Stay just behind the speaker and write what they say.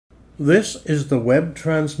This is the web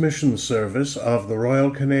transmission service of the Royal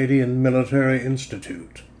Canadian Military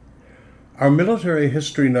Institute. Our Military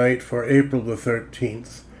History Night for April the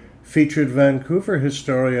 13th featured Vancouver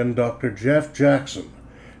historian Dr. Geoff Jackson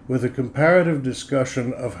with a comparative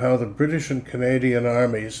discussion of how the British and Canadian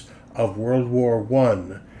armies of World War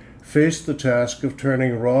I faced the task of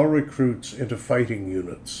turning raw recruits into fighting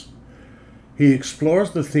units. He explores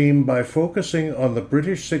the theme by focusing on the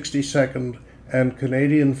British 62nd and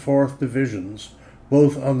Canadian 4th Divisions,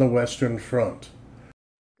 both on the Western Front.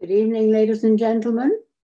 Good evening, ladies and gentlemen.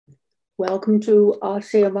 Welcome to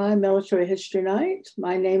RCMI Military History Night.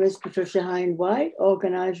 My name is Patricia Hind-White,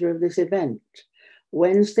 organizer of this event.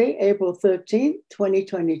 Wednesday, April 13th,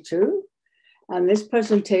 2022, and this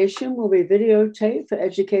presentation will be videotaped for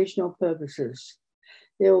educational purposes.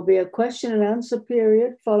 There will be a question and answer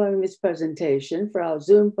period following this presentation for our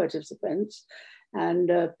Zoom participants,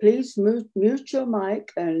 and please mute your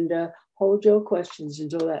mic and hold your questions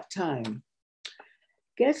until that time.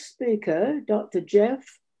 Guest speaker, Dr. Geoff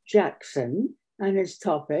Jackson, and his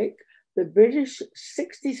topic, the British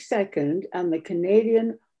 62nd and the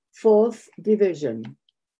Canadian 4th Division.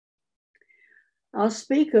 Our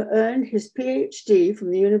speaker earned his PhD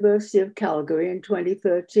from the University of Calgary in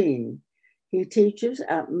 2013. He teaches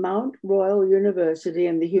at Mount Royal University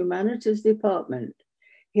in the Humanities Department.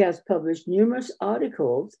 He has published numerous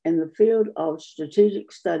articles in the field of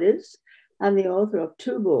strategic studies and the author of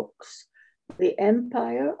 2 books, The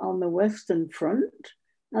Empire on the Western Front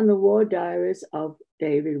and The War Diaries of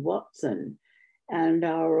David Watson. And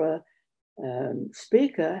our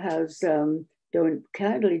speaker has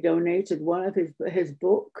kindly donated one of his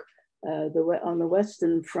book, on the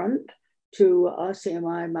Western Front, to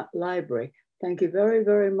RCMI Library. Thank you very,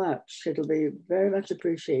 very much. It'll be very much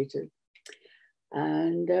appreciated.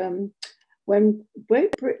 And when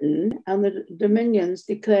Great Britain and the Dominions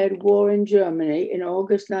declared war in Germany in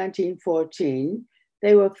August 1914,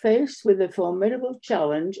 they were faced with the formidable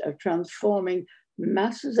challenge of transforming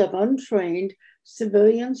masses of untrained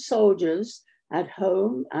civilian soldiers at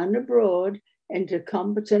home and abroad into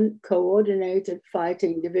competent, coordinated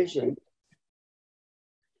fighting divisions.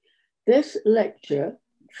 This lecture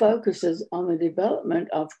focuses on the development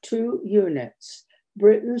of 2 units,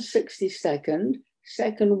 Britain's 62nd,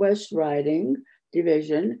 2nd West Riding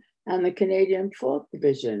Division, and the Canadian 4th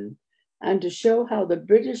Division, and to show how the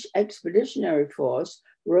British Expeditionary Force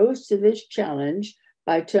rose to this challenge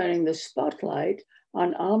by turning the spotlight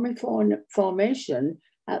on army formation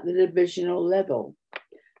at the divisional level,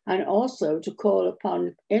 and also to call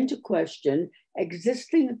upon into question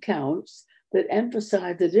existing accounts that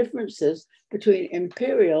emphasize the differences between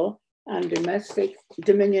imperial and domestic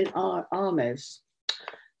Dominion armies.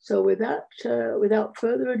 So with that, without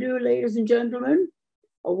further ado, ladies and gentlemen,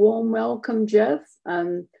 a warm welcome, Geoff,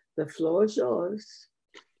 and the floor is yours.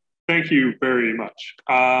 Thank you very much.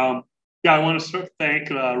 I want to thank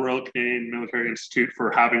the Royal Canadian Military Institute for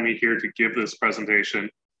having me here to give this presentation.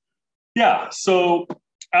 So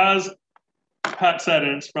as Pat said,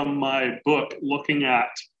 and it's from my book, looking at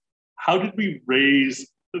how did we raise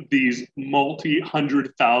these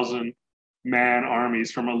multi-100,000 man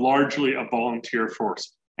armies from largely a volunteer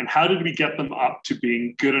force? And how did we get them up to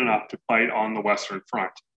being good enough to fight on the Western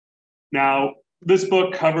Front? Now, this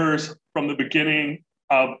book covers from the beginning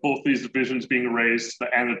of both these divisions being raised to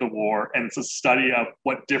the end of the war, and it's a study of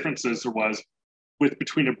what differences there was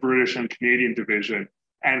between a British and Canadian division,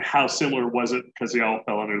 and how similar was it because they all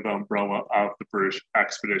fell under the umbrella of the British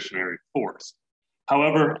Expeditionary Force.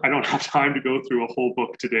 However, I don't have time to go through a whole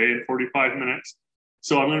book today in 45 minutes.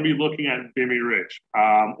 So I'm going to be looking at Vimy Ridge,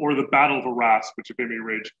 or the Battle of Arras, which Vimy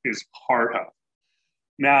Ridge is part of.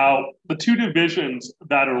 Now, the 2 divisions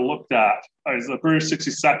that are looked at is the British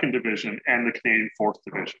 62nd Division and the Canadian 4th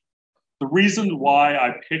Division. The reason why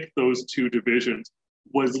I picked those 2 divisions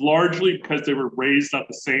was largely because they were raised at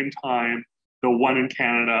the same time, the one in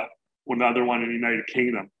Canada, the other one in the United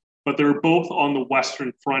Kingdom. But they were both on the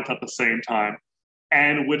Western Front at the same time,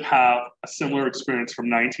 and would have a similar experience from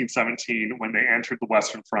 1917 when they entered the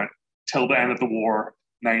Western Front till the end of the war,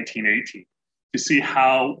 1918, to see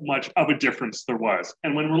how much of a difference there was.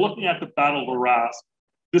 And when we're looking at the Battle of Arras,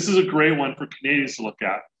 this is a great one for Canadians to look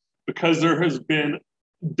at because there has been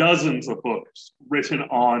dozens of books written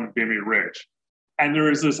on Vimy Ridge. And there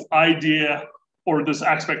is this idea or this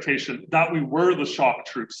expectation that we were the shock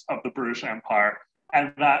troops of the British Empire,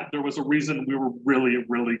 and that there was a reason we were really,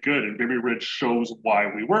 really good. And Vimy Ridge shows why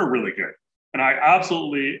we were really good. And I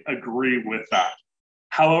absolutely agree with that.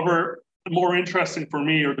 However, the more interesting for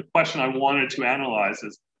me, or the question I wanted to analyze,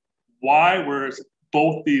 is why were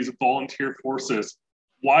both these volunteer forces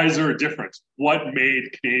Why is there a difference? What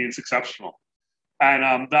made Canadians exceptional?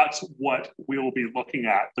 And that's what we will be looking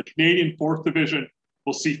at. The Canadian 4th Division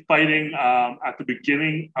will see fighting at the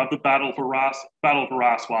beginning of the Battle of Arras. Battle of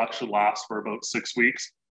Arras will actually last for about 6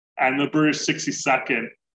 weeks. And the British 62nd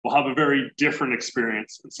will have a very different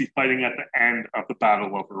experience and see fighting at the end of the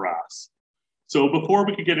Battle of Arras. So before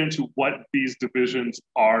we can get into what these divisions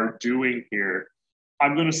are doing here,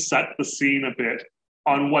 I'm going to set the scene a bit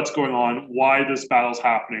on what's going on, why this battle's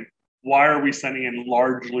happening, why are we sending in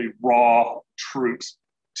largely raw troops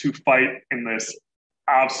to fight in this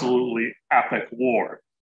absolutely epic war.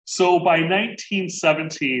 So by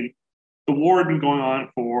 1917, the war had been going on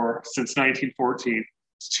since 1914.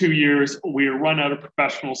 It's 2 years. We are run out of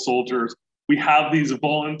professional soldiers. We have these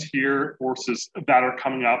volunteer forces that are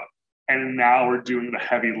coming up, and now we're doing the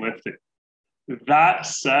heavy lifting. That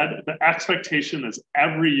said, the expectation is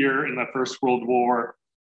every year in the First World War,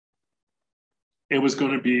 it was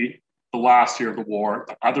going to be the last year of the war.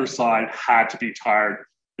 The other side had to be tired.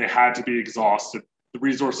 They had to be exhausted. The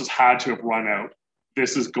resources had to have run out.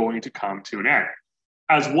 This is going to come to an end.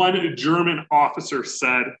 As one German officer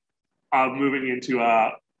said, moving into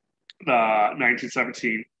the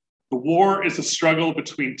 1917, the war is a struggle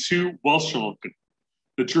between two Welschungen,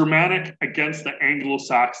 the Germanic against the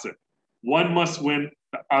Anglo-Saxon. One must win,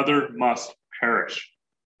 the other must perish.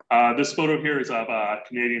 This photo here is of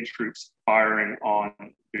Canadian troops firing on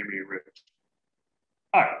Vimy Ridge.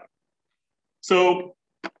 All right. So,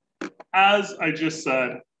 as I just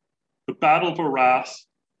said, the Battle of Arras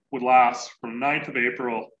would last from 9th of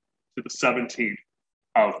April to the 17th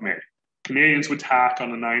of May. Canadians would tack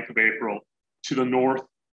on the 9th of April to the north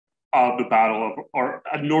of the or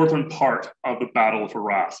a northern part of the Battle of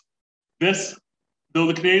Arras. This, though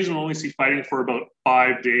the Canadians would only see fighting for about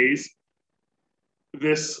 5 days,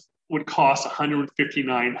 this would cost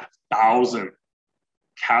 159,000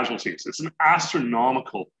 casualties. It's an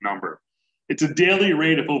astronomical number. It's a daily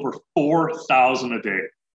rate of over 4,000 a day.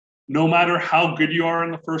 No matter how good you are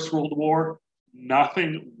in the First World War,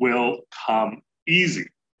 nothing will come easy.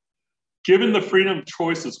 Given the freedom of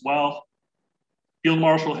choice as well, Field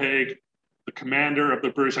Marshal Haig, the commander of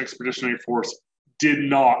the British Expeditionary Force, did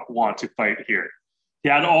not want to fight here. He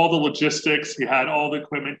had all the logistics, he had all the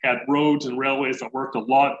equipment, he had roads and railways that worked a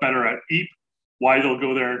lot better at Ypres. Why they'll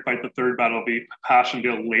go there and fight the Third Battle of Ypres,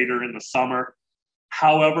 Passchendaele later in the summer.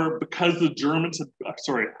 However, because the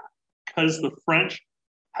French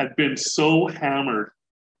had been so hammered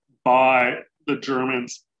by the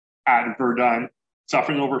Germans at Verdun,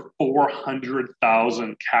 suffering over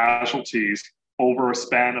 400,000 casualties over a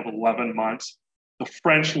span of 11 months, the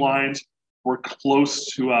French lines were close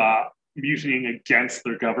to mutinying against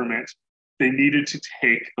their government. They needed to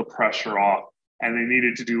take the pressure off, and they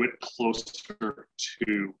needed to do it closer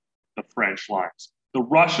to the French lines. The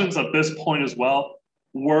Russians at this point as well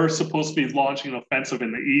were supposed to be launching an offensive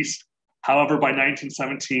in the east. However, by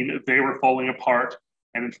 1917, they were falling apart.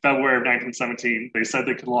 And in February of 1917, they said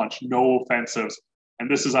they could launch no offensives.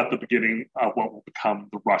 And this is at the beginning of what will become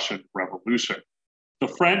the Russian Revolution. The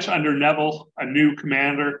French, under Neville, a new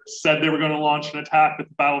commander, said they were going to launch an attack at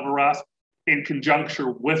the Battle of Arras in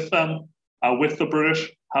conjunction with them, with the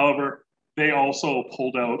British. However, they also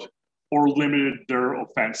pulled out or limited their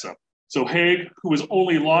offensive. So Haig, who was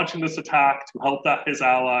only launching this attack to help his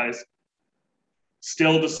allies,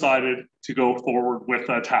 still decided to go forward with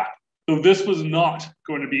the attack. So this was not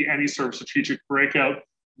going to be any sort of strategic breakout,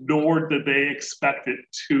 nor did they expect it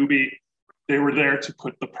to be. They were there to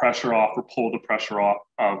put the pressure off or pull the pressure off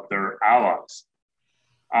of their allies.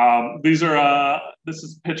 This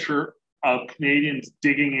is a picture of Canadians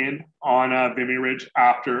digging in on Vimy Ridge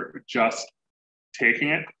after just taking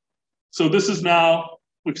it. So this is now,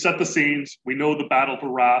 we've set the scenes. We know the Battle of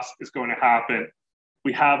Arras is going to happen.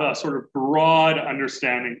 We have a sort of broad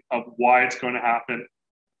understanding of why it's going to happen.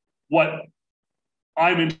 What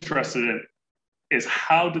I'm interested in is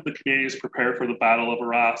how did the Canadians prepare for the Battle of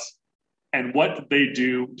Arras, and what did they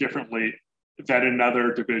do differently than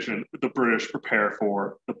another division, the British, prepare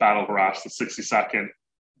for the Battle of Arras, the 62nd?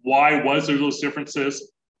 Why was there those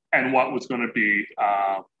differences, and what was going to be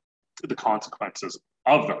the consequences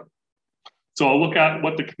of them? So I'll look at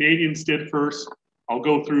what the Canadians did first. I'll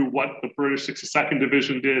go through what the British 62nd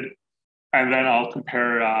Division did, and then I'll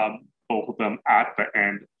compare both of them at the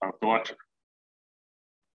end of the lecture.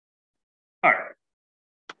 All right.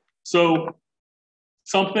 So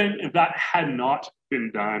something that had not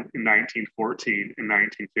been done in 1914 and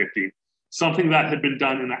 1915, something that had been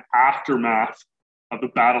done in the aftermath of the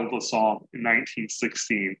Battle of the Somme in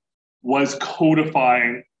 1916, was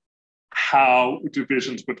codifying how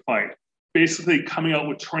divisions would fight. basically coming out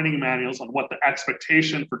with training manuals on what the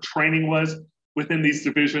expectation for training was within these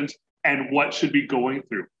divisions and what should be going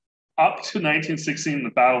through. Up to 1916, the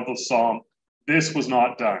Battle of the Somme, this was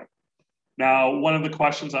not done. Now, one of the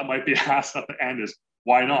questions that might be asked at the end is,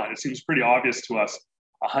 why not? It seems pretty obvious to us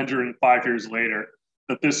 105 years later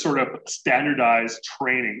that this sort of standardized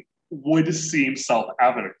training would seem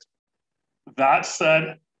self-evident. That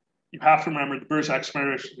said, you have to remember the British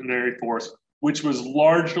Expeditionary Force, which was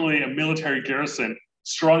largely a military garrison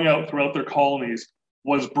strung out throughout their colonies,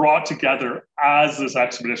 was brought together as this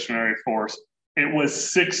expeditionary force. It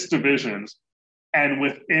was 6 divisions, and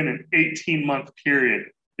within an 18-month period,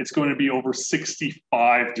 it's going to be over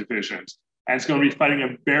 65 divisions. And it's going to be fighting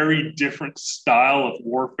a very different style of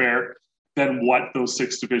warfare than what those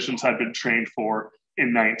 6 divisions had been trained for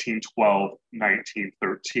in 1912,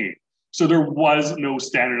 1913. So there was no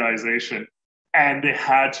standardization, and they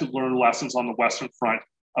had to learn lessons on the Western Front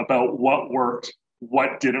about what worked,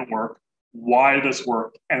 what didn't work, why this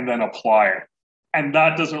worked, and then apply it. And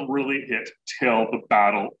that doesn't really hit till the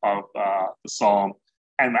Battle of the Somme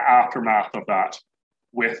and the aftermath of that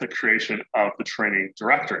with the creation of the training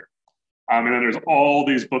directorate. And then there's all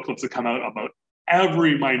these booklets that come out about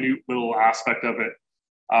every minute little aspect of it.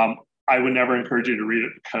 I would never encourage you to read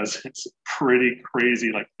it because it's pretty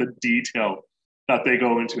crazy, like the detail that they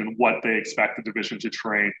go into and what they expect the division to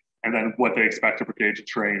train, and then what they expect a brigade to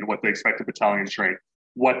train, what they expect a battalion to train,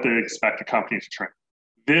 what they expect a company to train.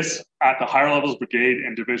 This, at the higher levels, brigade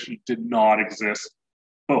and division did not exist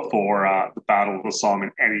before the Battle of the Somme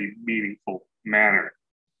in any meaningful manner.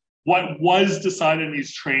 What was decided in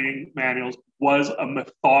these training manuals was a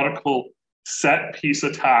methodical set-piece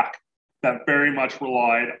attack that very much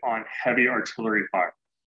relied on heavy artillery fire.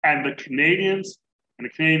 And the Canadians and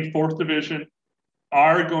the Canadian 4th Division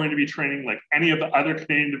are going to be training like any of the other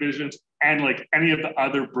Canadian divisions and like any of the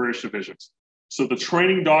other British divisions. So the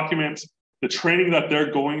training documents, the training that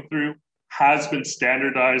they're going through has been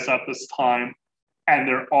standardized at this time, and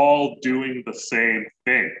they're all doing the same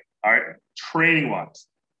thing, all right? Training-wise,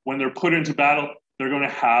 when they're put into battle, they're going to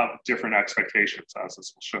have different expectations, as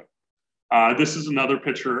this will show. This is another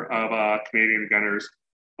picture of Canadian gunners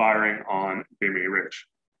firing on Vimy Ridge.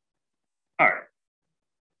 All right.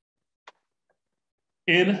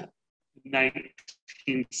 In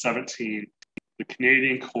 1917, the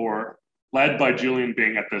Canadian Corps, led by Julian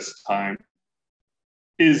Byng at this time,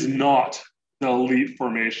 is not the elite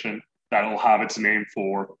formation that it'll have its name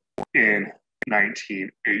for in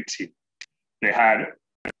 1918. They had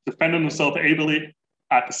defended themselves ably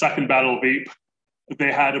at the Second Battle of Ypres.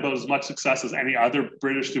 They had about as much success as any other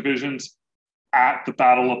British divisions at the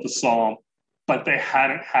Battle of the Somme, but they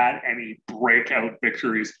hadn't had any breakout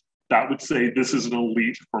victories that would say this is an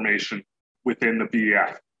elite formation within the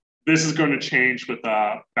BEF. This is going to change with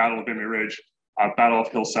the Battle of Vimy Ridge, Battle of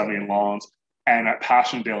Hill 70 and Lawns, and at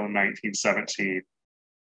Passchendaele in 1917.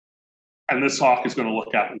 And this talk is going to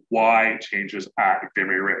look at why changes at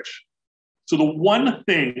Vimy Ridge. So the one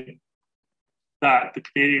thing that the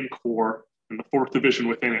Canadian Corps and the 4th Division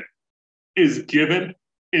within it is given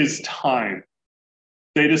is time.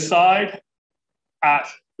 They decide at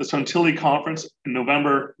the Chantilly Conference in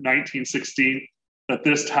November 1916 that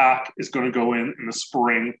this attack is going to go in the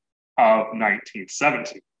spring of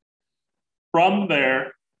 1917. From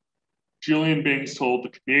there, Julian Byng's told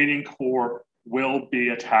the Canadian Corps will be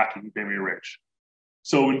attacking Vimy Ridge.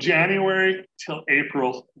 So in January till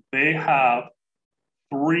April, they have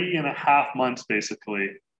 3.5 months basically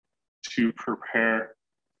to prepare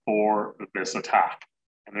for this attack.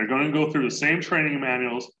 And they're going to go through the same training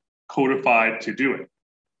manuals codified to do it.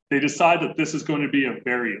 They decide that this is going to be a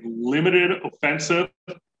very limited offensive.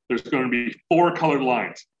 There's going to be 4 colored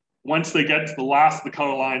lines. Once they get to the last of the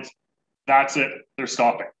colored lines, that's it, they're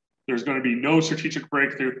stopping. There's going to be no strategic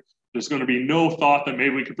breakthrough. There's going to be no thought that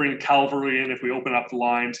maybe we could bring cavalry in if we open up the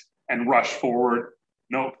lines and rush forward.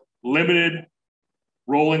 Nope, limited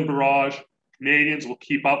rolling barrage. Canadians will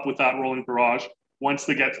keep up with that rolling barrage. Once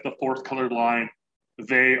they get to the 4th colored line,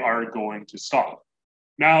 they are going to stop.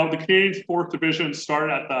 Now, the Canadian 4th Division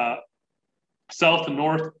started at the south and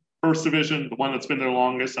north 1st Division, the one that's been there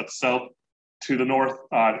longest at the south, to the north,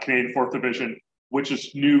 the Canadian 4th Division, which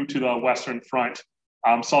is new to the Western Front.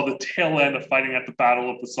 Saw the tail end of fighting at the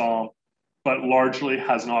Battle of the Somme, but largely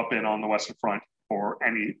has not been on the Western Front for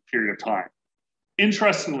any period of time.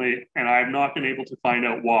 Interestingly, and I've not been able to find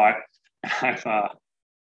out why, I've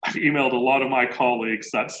emailed a lot of my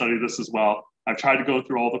colleagues that study this as well. I've tried to go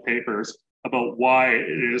through all the papers about why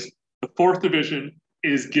it is the 4th Division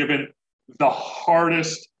is given the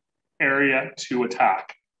hardest area to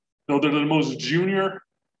attack. Though they're the most junior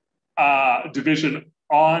division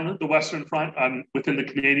on the Western Front, within the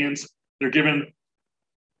Canadians,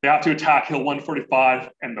 they have to attack Hill 145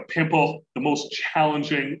 and the Pimple, the most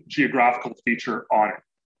challenging geographical feature on it.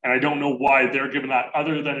 And I don't know why they're given that,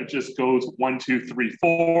 other than it just goes 1, 2, 3,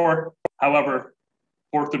 4. However,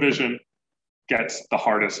 4th Division gets the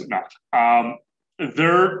hardest nut.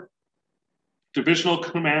 Their divisional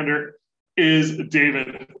commander is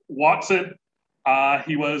David Watson.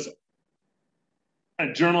 He was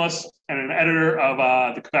a journalist and an editor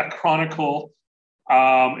of the Quebec Chronicle.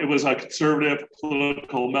 It was a conservative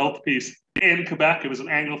political mouthpiece in Quebec. It was an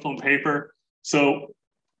Anglophone paper. So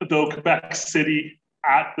though Quebec City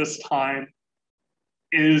at this time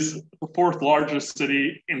is the 4th largest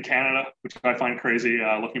city in Canada, which I find crazy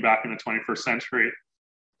looking back in the 21st century,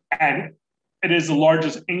 and it is the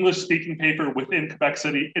largest English-speaking paper within Quebec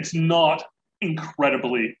City, it's not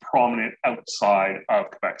incredibly prominent outside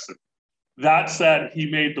of Quebec City. That said, he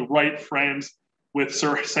made the right friends with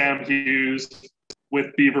Sir Sam Hughes, with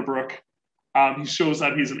Beaverbrook. He shows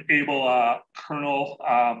that he's an able colonel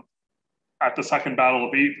at the Second Battle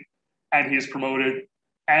of Ypres, and he's promoted.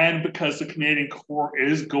 And because the Canadian Corps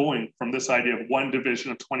is going from this idea of one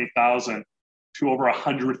division of 20,000 to over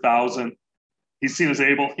 100,000, he's seen as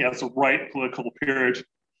able, he has the right political peerage.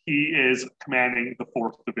 He is commanding the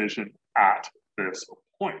 4th Division at this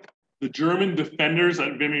point. The German defenders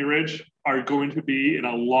at Vimy Ridge are going to be in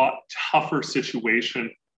a lot tougher situation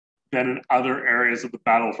than in other areas of the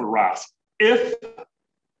Battle of Arras. If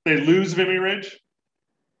they lose Vimy Ridge,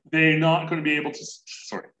 they're not going to be able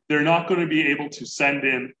to send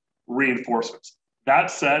in reinforcements. That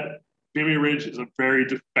said, Vimy Ridge is a very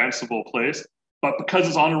defensible place, but because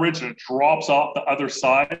it's on a ridge and it drops off the other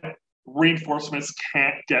side, reinforcements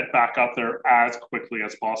can't get back up there as quickly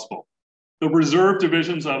as possible. The reserve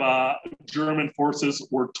divisions of German forces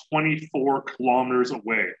were 24 kilometers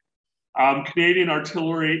away. Canadian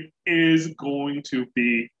artillery is going to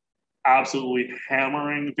be absolutely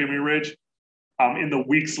hammering Vimy Ridge in the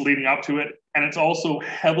weeks leading up to it. And it's also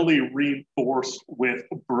heavily reinforced with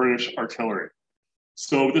British artillery.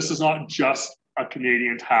 So this is not just a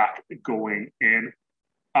Canadian attack going in.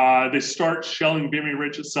 They start shelling Vimy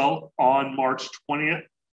Ridge itself on March 20th.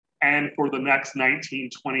 And for the next 19,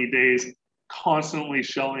 20 days, constantly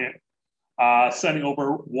shelling it, sending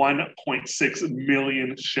over 1.6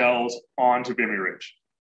 million shells onto Vimy Ridge.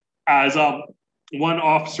 As one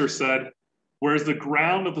officer said, whereas the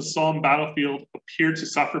ground of the Somme battlefield appeared to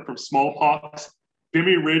suffer from smallpox,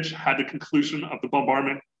 Vimy Ridge, at the conclusion of the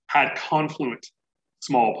bombardment, had confluent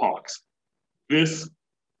smallpox. This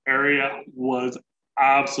area was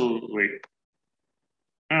absolutely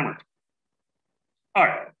hammered. All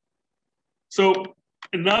right. So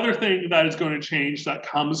another thing that is going to change that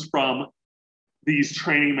comes from these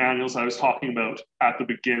training manuals I was talking about at the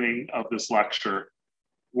beginning of this lecture,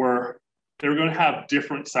 where they're going to have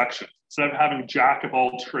different sections. Instead of having jack of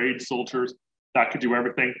all trades soldiers that could do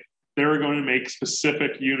everything, they were going to make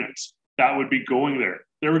specific units that would be going there.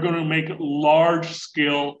 They were going to make large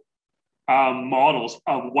scale models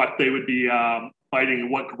of what they would be fighting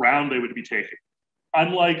and what ground they would be taking.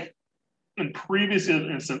 Unlike in previous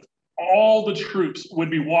instances, all the troops would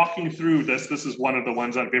be walking through this. This is one of the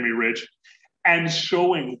ones on Vimy Ridge, and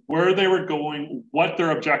showing where they were going, what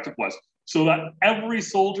their objective was, so that every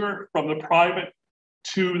soldier from the private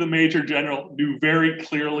to the major general knew very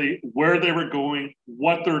clearly where they were going,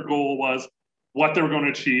 what their goal was, what they were going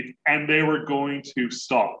to achieve, and they were going to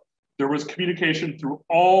stop. There was communication through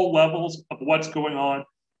all levels of what's going on,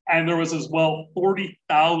 and there was as well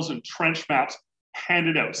 40,000 trench maps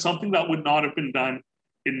handed out, something that would not have been done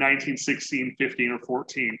in 1916, 15, or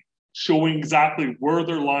 14, showing exactly where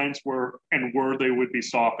their lines were and where they would be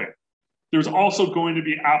stopping. There's also going to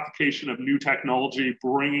be application of new technology,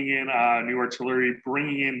 bringing in new artillery,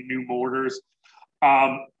 bringing in new mortars,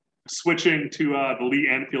 switching to the Lee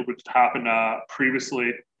Enfield, which happened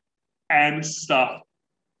previously, and stuff,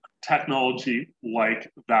 technology like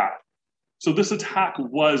that. So this attack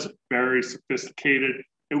was very sophisticated.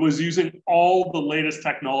 It was using all the latest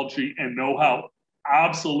technology and know-how,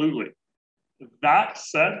 absolutely. That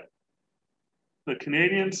said, the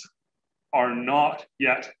Canadians are not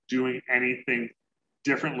yet doing anything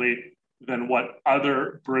differently than what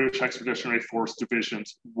other British Expeditionary Force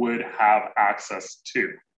divisions would have access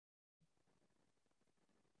to.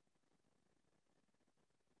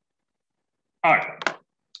 All right,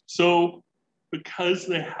 so because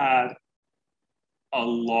they had a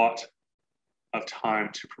lot of time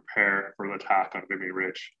to prepare for the attack on Vimy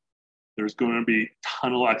Ridge, there's going to be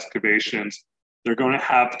tunnel excavations. They're going to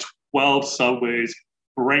have 12 subways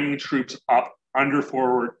bringing troops up under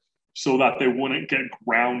forward so that they wouldn't get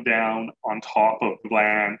ground down on top of the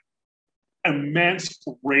land. Immense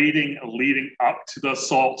raiding leading up to the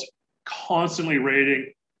assault, constantly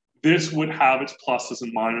raiding. This would have its pluses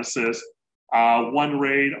and minuses. One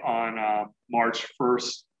raid on March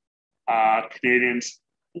 1st, Canadians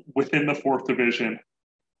within the 4th Division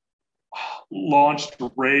launched a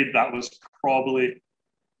raid that was probably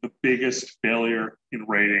the biggest failure in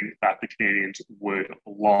raiding that the Canadians would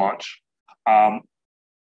launch. I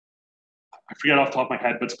forget off the top of my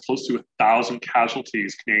head, but it's close to 1,000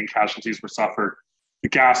 casualties, Canadian casualties were suffered. The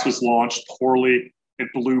gas was launched poorly.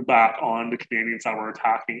 It blew back on the Canadians that were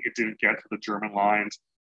attacking. It didn't get to the German lines,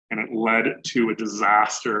 and it led to a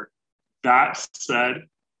disaster. That said,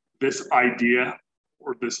 this idea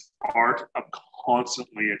or this art of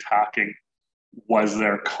constantly attacking was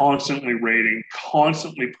there, constantly raiding,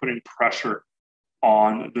 constantly putting pressure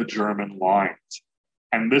on the German lines.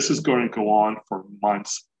 And this is going to go on for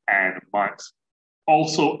months and months.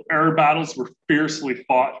 Also, air battles were fiercely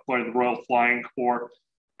fought by the Royal Flying Corps.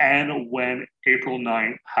 And when April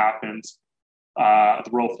 9th happens, the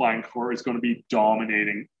Royal Flying Corps is going to be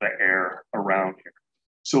dominating the air around here.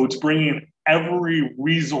 So it's bringing every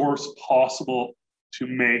resource possible to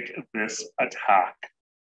make this attack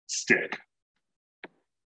stick.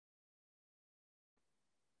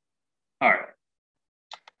 All right.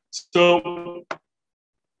 So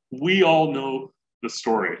we all know the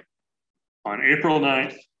story. On April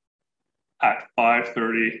 9th at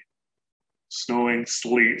 5:30, snowing,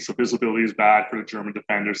 sleet, so visibility is bad for the German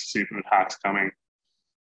defenders to see if an attack's coming.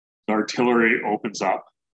 The artillery opens up.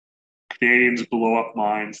 Canadians blow up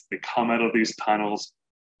mines. They come out of these tunnels.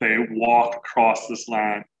 They walk across this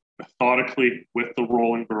land methodically with the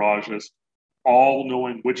rolling barrages, all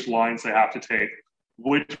knowing which lines they have to take,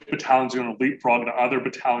 which battalions are going to leapfrog the other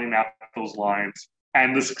battalion after those lines,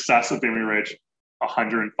 and the success of Vimy Ridge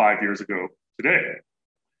 105 years ago today.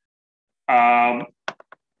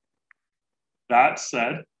 That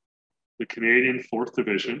said, the Canadian 4th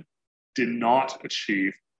Division did not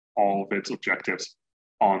achieve all of its objectives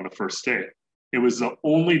on the first day. It was the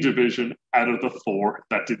only division out of the 4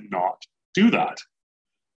 that did not do that.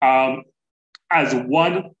 As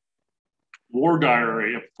one war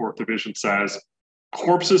diary of 4th Division says,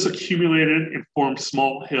 corpses accumulated and formed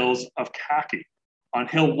small hills of khaki. On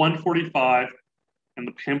Hill 145 and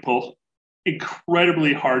the Pimple,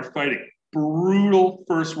 incredibly hard fighting, brutal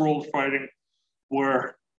First World fighting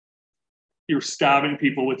where you're stabbing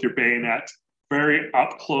people with your bayonet, very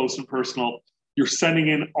up close and personal. You're sending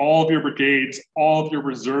in all of your brigades, all of your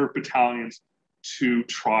reserve battalions to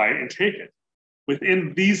try and take it.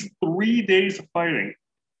 Within these 3 days of fighting,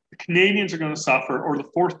 the Canadians are going to suffer, or the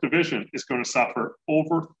 4th Division is going to suffer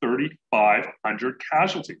over 3,500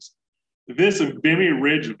 casualties. This Vimy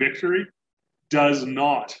Ridge victory does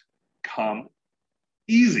not come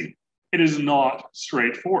easy. It is not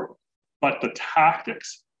straightforward, but the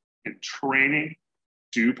tactics and training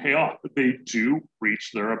do pay off. They do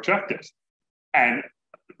reach their objectives. And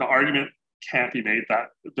the argument can't be made that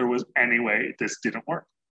there was any way this didn't work.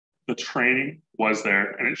 The training was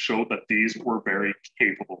there, and it showed that these were very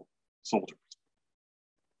capable soldiers.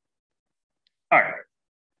 All right.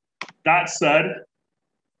 That said,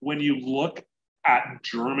 when you look at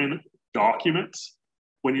German documents,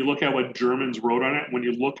 when you look at what Germans wrote on it, when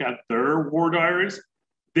you look at their war diaries,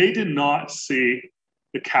 they did not see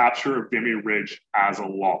the capture of Vimy Ridge as a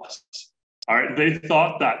loss. All right. They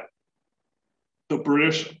thought that the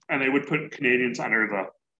British, and they would put Canadians under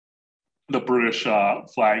the British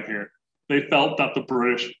flag here, they felt that the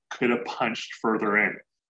British could have punched further in,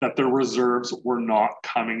 that their reserves were not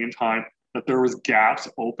coming in time, that there was gaps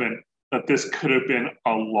open, that this could have been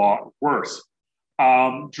a lot worse.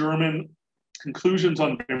 German conclusions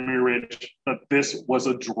on Vimy Ridge, that this was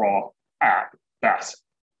a draw at best.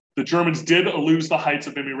 The Germans did lose the heights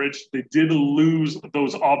of Vimy Ridge. They did lose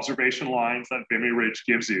those observation lines that Vimy Ridge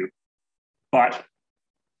gives you, but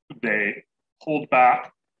they pulled back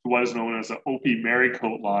to what is known as the Opie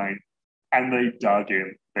Marycoat line, and they dug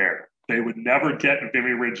in there. They would never get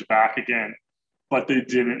Vimy Ridge back again, but they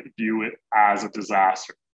didn't view it as a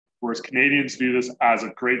disaster. Whereas Canadians view this as a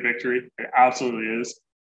great victory, it absolutely is.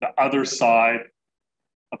 The other side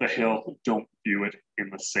of the hill don't view it in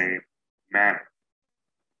the same manner.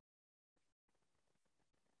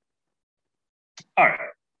 All right.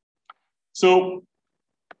 So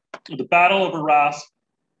the Battle of Arras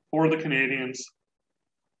for the Canadians,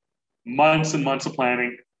 months and months of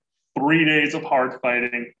planning, 3 days of hard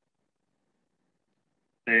fighting,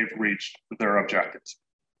 they've reached their objectives.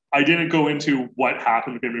 I didn't go into what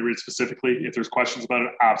happened to Vimy Ridge specifically. If there's questions about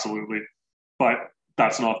it, absolutely. But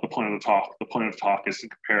That's not the point of the talk. The point of the talk is to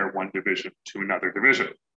compare one division to another division.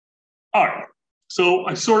 All right, so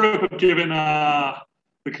I sort of have given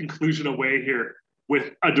the conclusion away here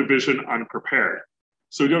with a division unprepared.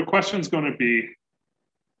 So your question is going to be,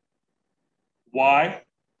 why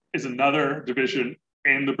is another division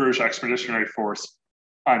in the British Expeditionary Force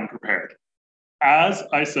unprepared? As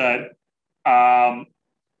I said,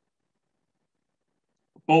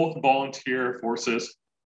 both volunteer forces,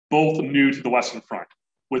 both new to the Western Front.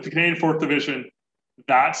 With the Canadian 4th Division,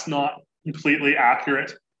 that's not completely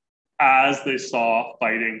accurate, as they saw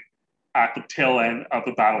fighting at the tail end of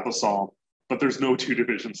the Battle of the Somme. But there's no two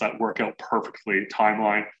divisions that work out perfectly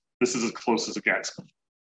timeline. This is as close as it gets.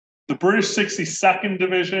 The British 62nd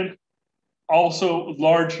Division, also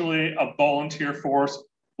largely a volunteer force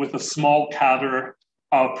with a small cadre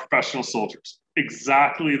of professional soldiers,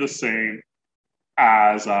 exactly the same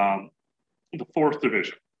as the 4th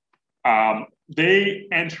Division. They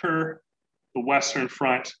enter the Western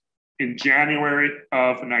Front in January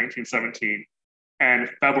of 1917 and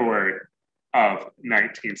February of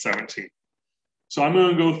 1917. So I'm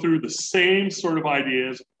going to go through the same sort of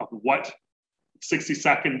ideas of what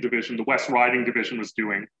 62nd Division, the West Riding Division, was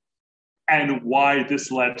doing, and why this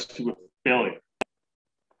led to a failure.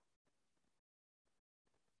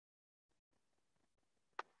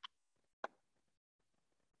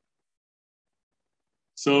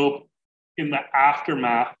 So in the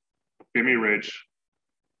aftermath of Vimy Ridge,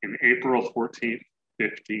 in April 14th,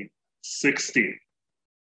 15, 16,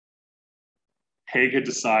 Haig had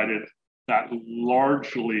decided that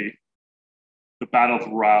largely the Battle of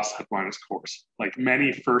Arras had run its course. Like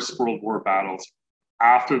many First World War battles,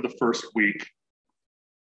 after the first week,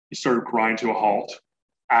 you started grind to a halt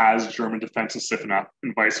as German defenses stiffen up,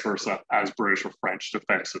 and vice versa, as British or French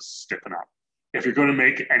defenses stiffen up. If you're going to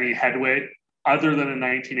make any headway, other than in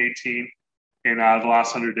 1918, in the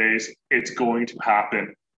last 100 days, it's going to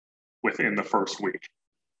happen within the first week.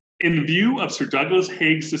 In view of Sir Douglas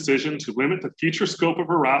Haig's decision to limit the future scope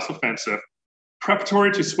of Arras offensive,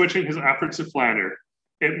 preparatory to switching his efforts to Flanders,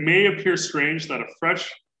 it may appear strange that a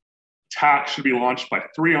fresh attack should be launched by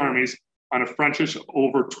 3 armies on a frontage of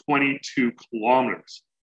over 22 kilometers.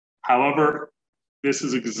 However, this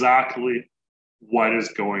is exactly what is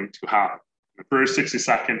going to happen. The British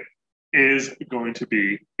 62nd is going to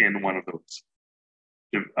be in one of those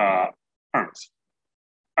armies.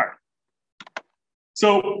 All right.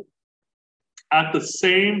 So at the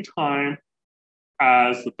same time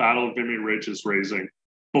as the Battle of Vimy Ridge is raising,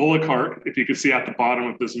 Bullecourt, if you can see at the bottom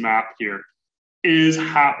of this map here, is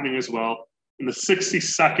happening as well. And the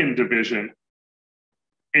 62nd Division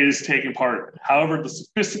is taking part. However, the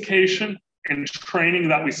sophistication and training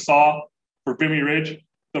that we saw for Vimy Ridge,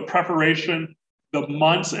 the preparation, the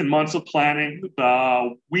months and months of planning,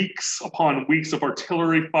 the weeks upon weeks of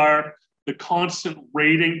artillery fire, the constant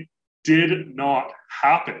raiding did not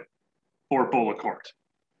happen for Bullecourt.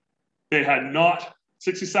 They had not,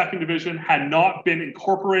 62nd Division had not been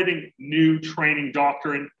incorporating new training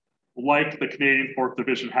doctrine like the Canadian 4th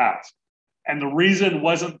Division has. And the reason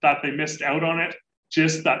wasn't that they missed out on it,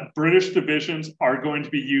 just that British divisions are going to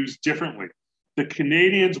be used differently. The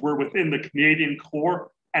Canadians were within the Canadian Corps,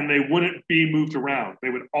 and they wouldn't be moved around. They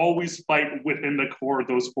would always fight within the core of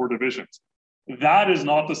those 4 divisions. That is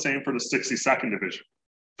not the same for the 62nd Division.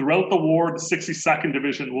 Throughout the war, the 62nd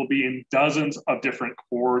Division will be in dozens of different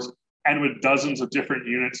corps and with dozens of different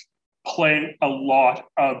units playing a lot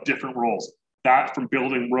of different roles. That from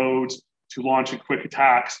building roads to launching quick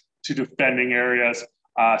attacks to defending areas,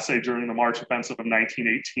 say during the March Offensive of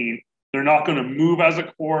 1918. They're not going to move as a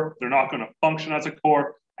corps, they're not going to function as a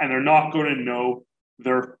corps, and they're not going to know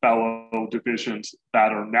their fellow divisions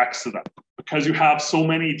that are next to them. Because you have so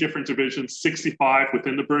many different divisions, 65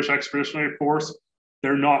 within the British Expeditionary Force,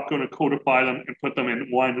 they're not going to codify them and put them in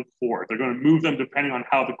one corps. They're going to move them depending on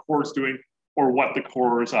how the corps is doing or what the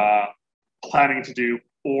corps is planning to do.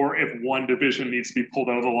 Or if one division needs to be pulled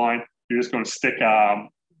out of the line, you're just going to stick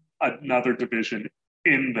another division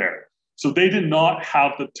in there. So they did not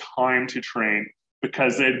have the time to train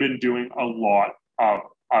because they'd been doing a lot of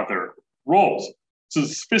other roles. So the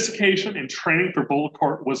sophistication and training for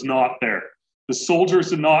Bullecourt was not there. The soldiers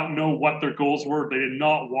did not know what their goals were. They did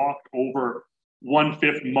not walk over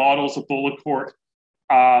 1/5 models of Bullecourt.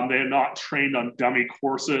 They had not trained on dummy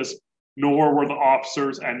courses, nor were the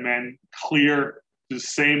officers and men clear to the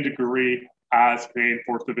same degree as Canadian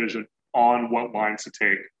 4th Division on what lines to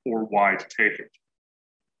take or why to take it.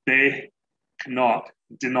 They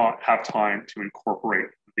did not have time to incorporate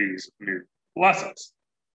these new lessons.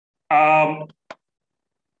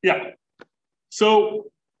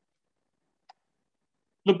 So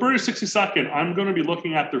the British 62nd, I'm going to be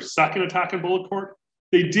looking at their second attack in Bullecourt.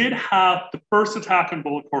 They did have the first attack in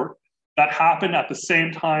Bullecourt that happened at the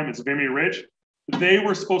same time as Vimy Ridge. They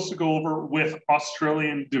were supposed to go over with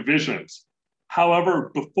Australian divisions.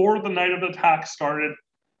 However, before the night of the attack started,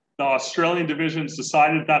 the Australian divisions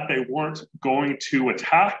decided that they weren't going to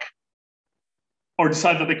attack, or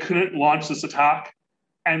decided that they couldn't launch this attack.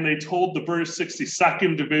 And they told the British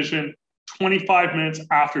 62nd Division 25 minutes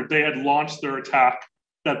after they had launched their attack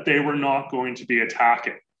that they were not going to be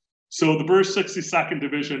attacking. So the British 62nd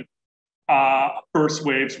Division first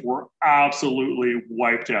waves were absolutely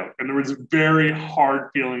wiped out. And there was very hard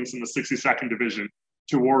feelings in the 62nd Division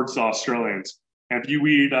towards the Australians. And if you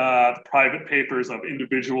read the private papers of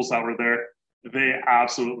individuals that were there, they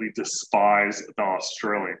absolutely despise the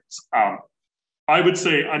Australians. I would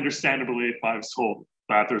say, understandably, if I was told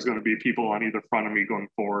that there's going to be people on either front of me going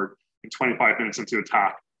forward in 25 minutes into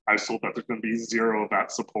attack, I was told that there's going to be zero of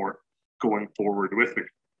that support going forward with me.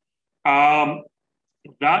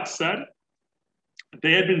 That said,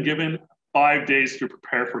 they had been given 5 days to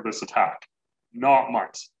prepare for this attack, not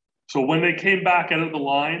months. So when they came back out of the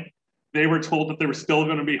line, they were told that they were still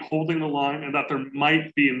going to be holding the line and that there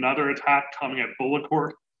might be another attack coming at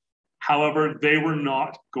Bullecourt. However, they were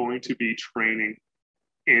not going to be training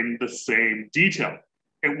in the same detail.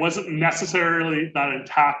 It wasn't necessarily that an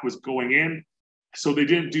attack was going in, so they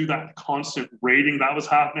didn't do that constant raiding that was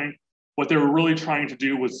happening. What they were really trying to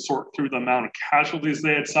do was sort through the amount of casualties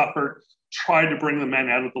they had suffered, try to bring the men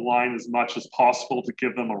out of the line as much as possible to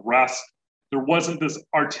give them a rest. There wasn't this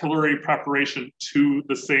artillery preparation to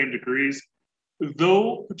the same degrees.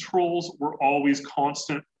 Though patrols were always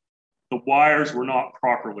constant, the wires were not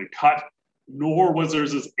properly cut, nor was there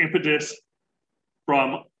this impetus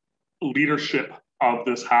from leadership of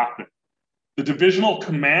this happening. The divisional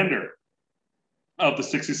commander of the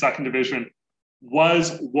 62nd Division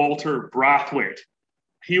was Walter Brathwaite.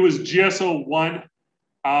 He was GSO 1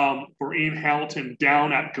 for Ian Hamilton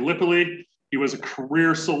down at Gallipoli. He was a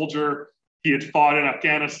career soldier. He had fought in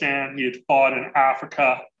Afghanistan. He had fought in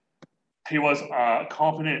Africa. He was a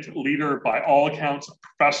competent leader by all accounts, a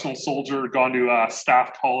professional soldier, gone to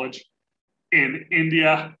staff college in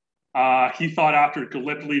India. He thought after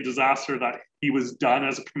Gallipoli disaster that he was done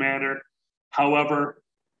as a commander. However,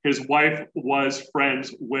 his wife was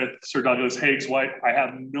friends with Sir Douglas Haig's wife. I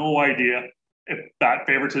have no idea if that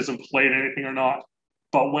favoritism played anything or not.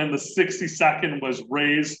 But when the 62nd was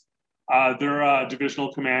raised, their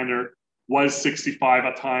divisional commander was 65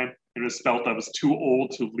 at the time and was felt that was too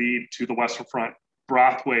old to lead to the Western Front.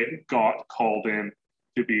 Brathwaite got called in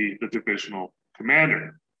to be the divisional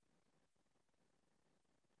commander.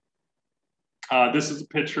 This is a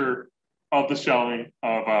picture of the shelling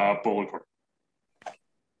of Bullecourt.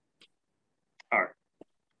 All right.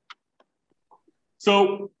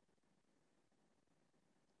 So,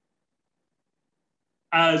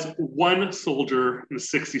 as one soldier in the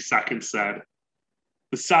 62nd said,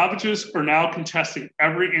 the savages are now contesting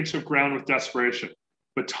every inch of ground with desperation,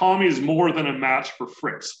 but Tommy is more than a match for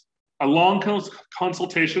Fritz. A long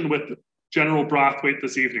consultation with General Brathwaite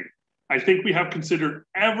this evening. I think we have considered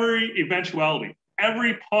every eventuality,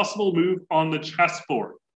 every possible move on the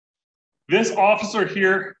chessboard. This officer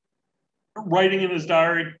here, writing in his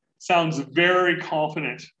diary, sounds very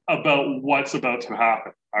confident about what's about to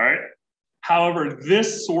happen, all right? However,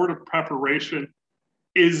 this sort of preparation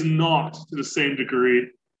is not to the same degree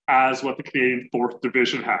as what the Canadian 4th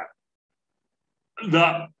Division had.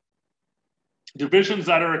 The divisions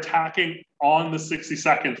that are attacking on the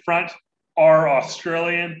 62nd front are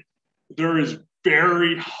Australian. There is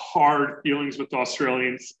very hard feelings with the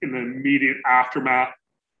Australians in the immediate aftermath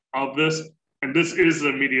of this. And this is the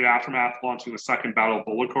immediate aftermath launching the Second Battle of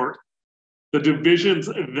Bullecourt. The divisions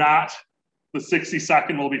that the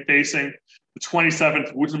 62nd will be facing, the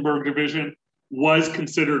 27th Württemberg Division, was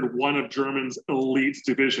considered one of Germany's elite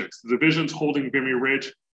divisions. The divisions holding Vimy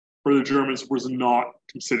Ridge for the Germans was not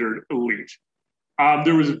considered elite.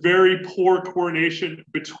 There was very poor coordination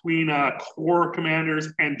between corps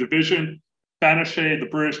commanders and division. Banachet, the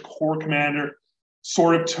British corps commander,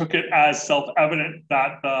 sort of took it as self-evident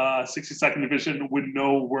that the 62nd Division would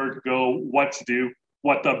know where to go, what to do,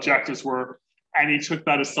 what the objectives were, and he took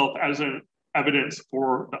that as self-evidence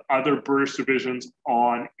for the other British divisions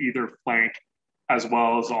on either flank, as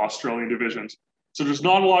well as the Australian divisions. So there's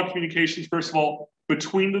not a lot of communications, first of all,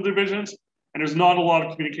 between the divisions, and there's not a lot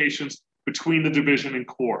of communications between the division and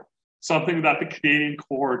corps, something that the Canadian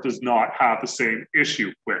Corps does not have the same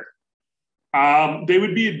issue with. They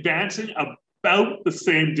would be advancing about the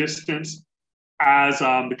same distance as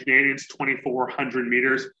the Canadians, 2,400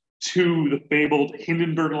 meters, to the fabled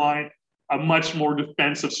Hindenburg Line. a much more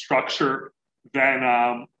defensive structure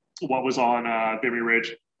than what was on Vimy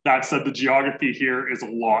Ridge. That said, the geography here is a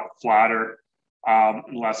lot flatter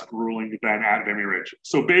and less grueling than at Vimy Ridge.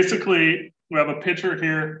 So basically, we have a picture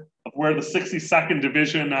here of where the 62nd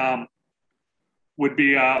Division would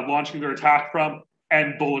be launching their attack from,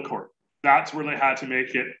 and Bullecourt. That's where they had to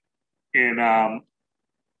make it in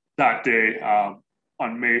that day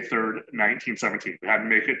on May 3rd, 1917. They had to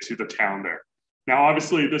make it to the town there. Now,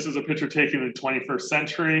 obviously, this is a picture taken in the 21st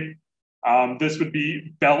century. This would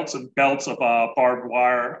be belts and belts of barbed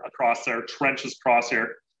wire across there, trenches across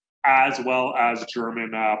here, as well as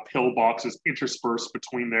German pillboxes interspersed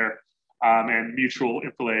between there, and mutual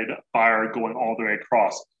enfilade fire going all the way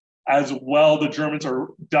across. As well, the Germans are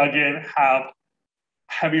dug in, have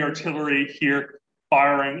heavy artillery here,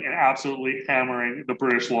 firing and absolutely hammering the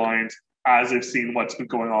British lines as they've seen what's been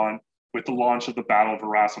going on with the launch of the Battle of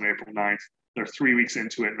Arras on April 9th. They're 3 weeks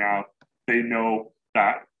into it now. They know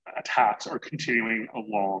that attacks are continuing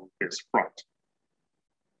along this front.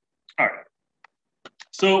 All right.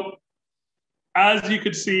 So as you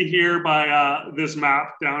could see here by this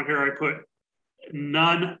map down here, I put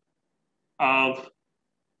none of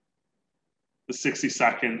the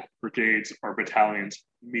 62nd brigades or battalions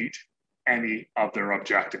meet any of their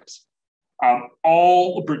objectives.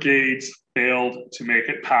 All brigades failed to make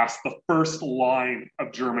it past the first line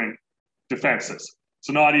of German defenses.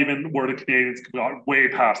 So not even where the Canadians got way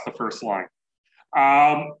past the first line.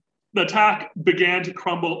 The attack began to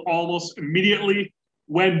crumble almost immediately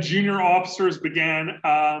when junior officers began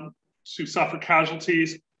to suffer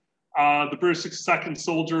casualties. The British 62nd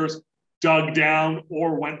soldiers dug down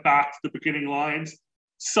or went back to the beginning lines.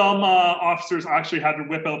 Some officers actually had to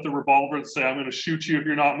whip out the revolver and say, I'm going to shoot you if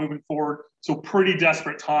you're not moving forward. So pretty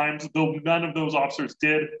desperate times, though none of those officers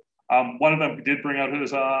did. One of them did bring out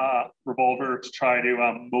his revolver to try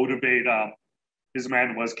to motivate his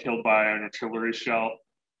man, was killed by an artillery shell.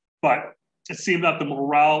 But it seemed that the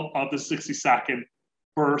morale of the 62nd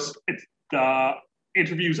burst. The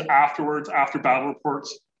interviews afterwards, after battle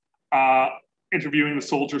reports, interviewing the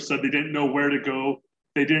soldiers said they didn't know where to go.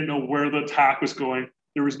 They didn't know where the attack was going.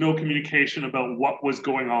 There was no communication about what was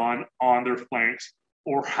going on their flanks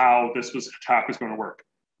or how this attack was going to work.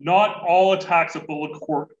 Not all attacks at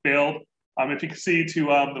Bullecourt failed. If you can see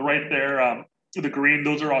to the right there, the green,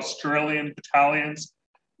 those are Australian battalions.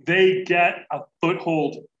 They get a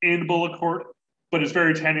foothold in Bullecourt, but it's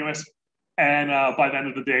very tenuous. And by the end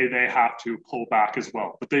of the day, they have to pull back as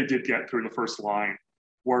well. But they did get through the first line,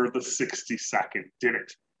 where the 62nd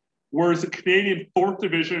didn't. Whereas the Canadian 4th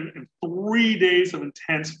Division, in 3 days of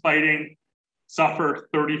intense fighting, suffer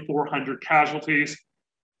 3,400 casualties.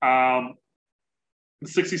 The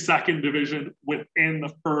 62nd Division, within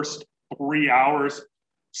the first 3 hours,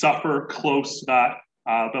 suffer close to that,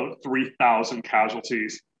 about 3,000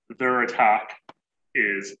 casualties. Their attack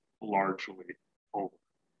is largely over.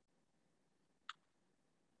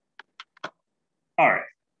 All right.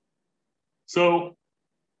 So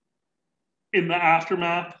in the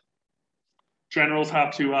aftermath, generals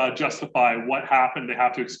have to justify what happened. They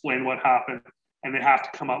have to explain what happened, and they have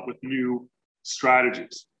to come up with new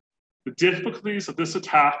strategies. The difficulties of this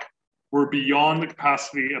attack were beyond the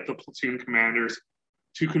capacity of the platoon commanders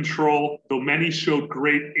to control, though many showed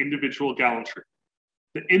great individual gallantry.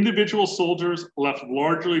 The individual soldiers, left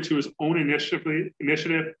largely to his own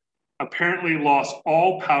initiative, apparently lost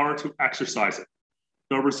all power to exercise it.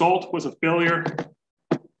 The result was a failure,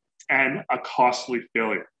 and a costly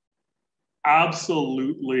failure.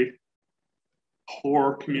 Absolutely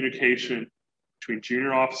poor communication between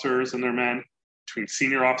junior officers and their men, between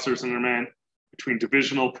senior officers and their men, between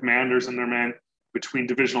divisional commanders and their men, between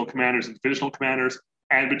divisional commanders and divisional commanders,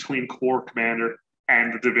 and between corps commander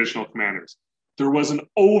and the divisional commanders. There was an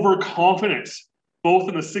overconfidence, both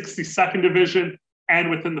in the 62nd Division and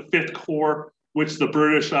within the 5th Corps, which the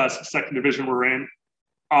British 2nd Division were in,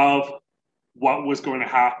 of what was going to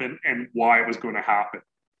happen and why it was going to happen.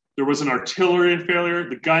 There was an artillery failure.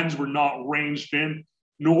 The guns were not ranged in,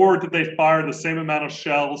 nor did they fire the same amount of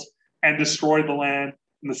shells and destroy the land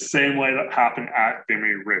in the same way that happened at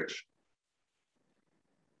Vimy Ridge.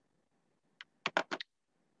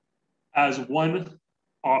 As one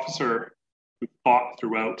officer who fought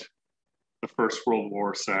throughout the First World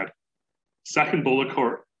War said, 2nd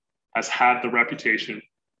Bullecourt has had the reputation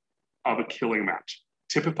of a killing match,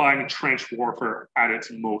 typifying trench warfare at its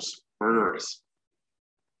most murderous.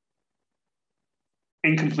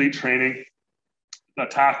 Incomplete training. The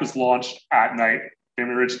attack was launched at night.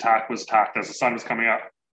 Vimy Ridge attack was attacked as the sun was coming up.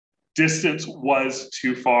 Distance was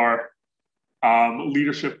too far.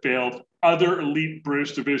 Leadership failed. Other elite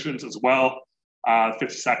British divisions as well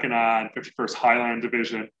 52nd and 51st Highland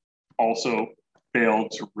Division also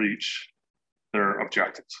failed to reach their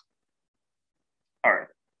objectives. All right.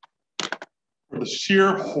 For the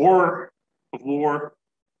sheer horror of war,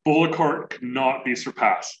 Bullecourt could not be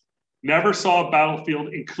surpassed. Never saw a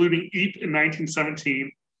battlefield, including Ypres in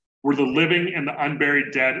 1917, where the living and the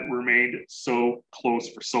unburied dead remained so close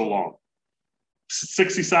for so long.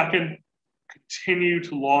 62nd continued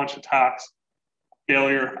to launch attacks,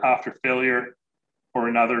 failure after failure, for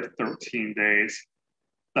another 13 days.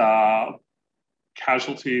 The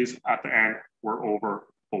casualties at the end were over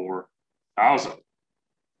 4,000.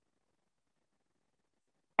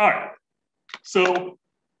 All right, so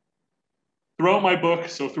throughout my book,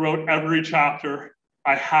 so throughout every chapter,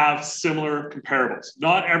 I have similar comparables.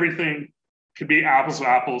 Not everything can be apples to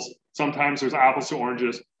apples. Sometimes there's apples to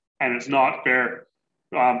oranges, and it's not fair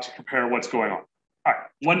to compare what's going on. All right,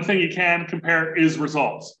 one thing you can compare is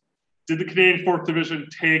results. Did the Canadian 4th Division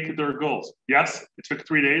take their goals? Yes, it took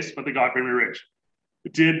 3 days, but they got Vimy Ridge.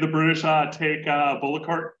 Did the British take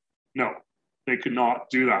Bullecourt? No, they could not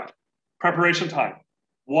do that. Preparation time.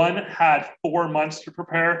 One had 4 months to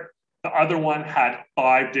prepare. The other one had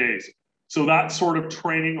 5 days. So that sort of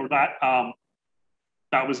training or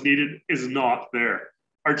that was needed is not there.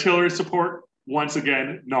 Artillery support, once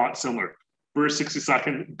again, not similar. British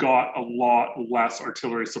 62nd got a lot less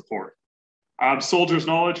artillery support. Soldiers'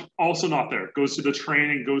 knowledge, also not there. Goes to the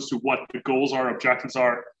training, goes to what the goals are, objectives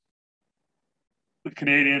are. The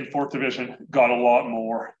Canadian 4th Division got a lot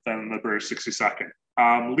more than the British 62nd.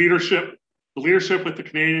 Leadership, the leadership with the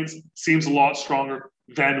Canadians seems a lot stronger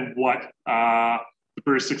than what the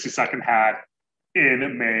British 62nd had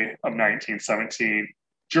in May of 1917.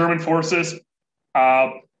 German forces,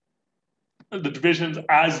 the divisions,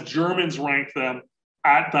 as Germans ranked them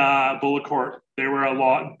at the Bullecourt, they were a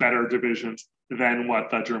lot better divisions than what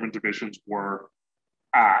the German divisions were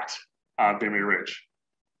at Vimy Ridge.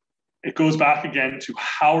 It goes back again to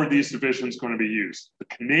how are these divisions going to be used? The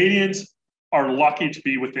Canadians are lucky to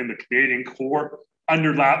be within the Canadian Corps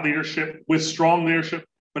under that leadership, with strong leadership,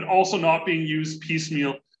 but also not being used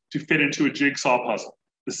piecemeal to fit into a jigsaw puzzle.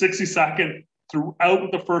 The 62nd,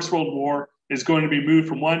 throughout the First World War, is going to be moved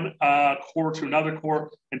from one corps to another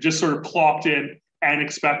corps and just sort of plopped in and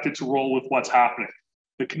expected to roll with what's happening.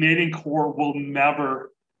 The Canadian Corps will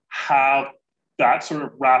never have that sort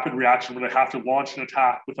of rapid reaction where they have to launch an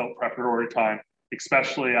attack without preparatory time,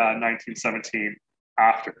 especially 1917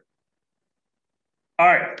 after. All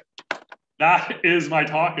right, that is my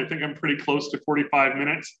talk. I think I'm pretty close to 45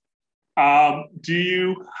 minutes. Do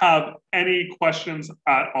you have any questions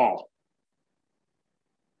at all?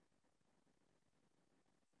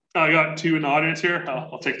 I got 2 in the audience here.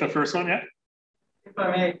 I'll take the first one, yeah? If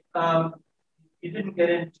I may, you didn't get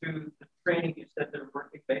into the training. You said they're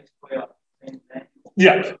working basically on the same thing.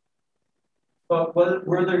 Yeah. But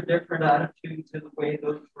were there different attitudes in the way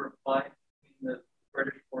those were applied between the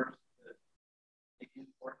British force and the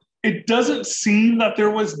Canadian force? It doesn't seem that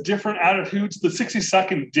there was different attitudes. The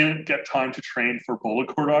 62nd didn't get time to train for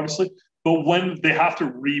Bullecourt, obviously, but when they have to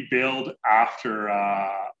rebuild after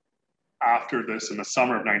this in the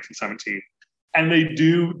summer of 1917, and they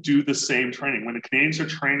do the same training. When the Canadians are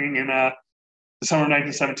training in the summer of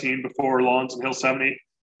 1917 before Lawns and Hill 70,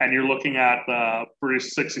 and you're looking at the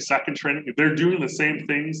British 62nd training, they're doing the same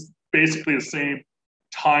things, basically the same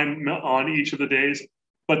time on each of the days.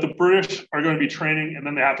 But the British are going to be training, and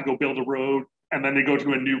then they have to go build a road, and then they go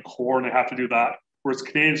to a new corps, and they have to do that. Whereas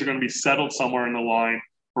Canadians are going to be settled somewhere in the line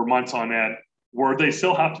for months on end, where they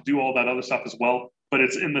still have to do all that other stuff as well, but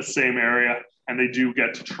it's in the same area, and they do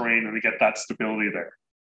get to train, and they get that stability there.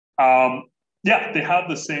 Yeah, they have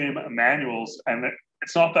the same manuals, and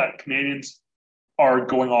it's not that Canadians are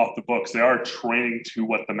going off the books. They are training to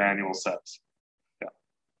what the manual says. Yeah.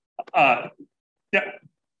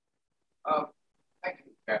 Thank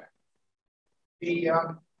you, Jeff. The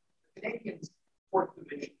Canadian 4th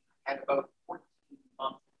Division had about 14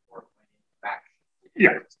 months before it went into action.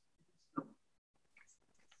 Yeah.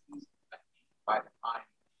 By the time.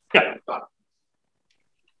 Yeah.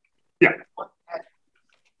 Yeah.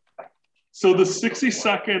 So the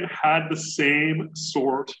 62nd had the same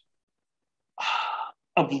sort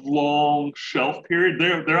of long shelf period.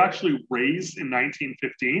 They're actually raised in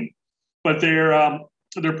 1915, but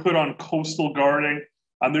they're put on coastal guarding.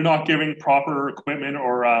 They're not giving proper equipment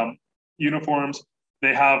or uniforms.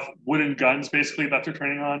 They have wooden guns basically that they're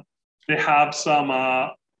training on. They have some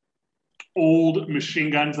old machine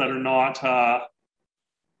guns that are not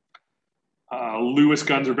Lewis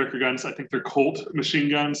guns or Vickers guns. I think they're Colt machine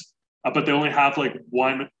guns, but they only have like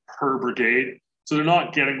 1 per brigade. So they're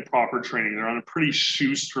not getting proper training. They're on a pretty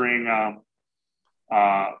shoestring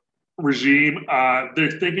regime.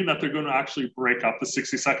 They're thinking that they're going to actually break up the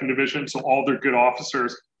 62nd Division, so all their good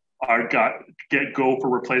officers go for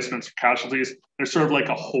replacements for casualties. They're sort of like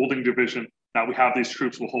a holding division that we have these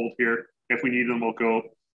troops will hold here. If we need them, we'll go.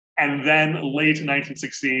 And then late in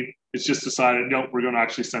 1916, it's just decided, no, we're going to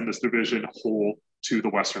actually send this division whole to the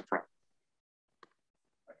Western Front.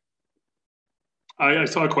 I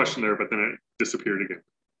saw a question there, but then it disappeared again.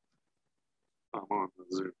 I'm on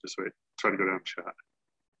Zoom. Just wait. Try to go down chat.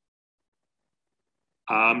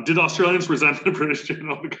 Did Australians resent the British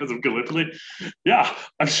general because of Gallipoli? Yeah,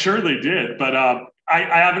 I'm sure they did, but I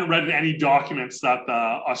haven't read any documents that the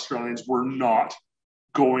Australians were not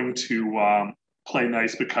going to play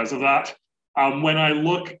nice because of that. When I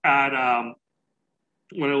look at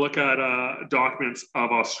documents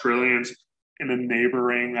of Australians in the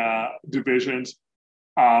neighboring divisions,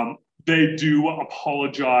 they do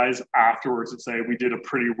apologize afterwards and say we did a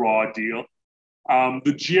pretty raw deal.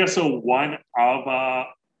 The GSO-1 of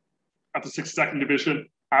the 62nd Division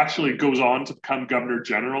actually goes on to become Governor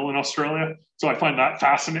General in Australia. So I find that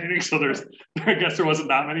fascinating. So I guess there wasn't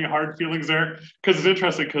that many hard feelings there, because it's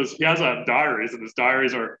interesting because he has diaries, and his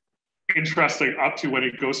diaries are interesting up to when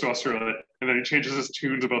he goes to Australia, and then he changes his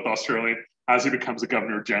tunes about the Australian as he becomes a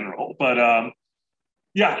Governor General. But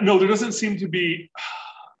yeah, no, there doesn't seem to be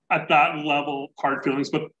at that level hard feelings,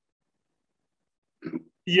 but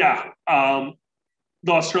yeah,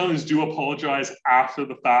 the Australians do apologize after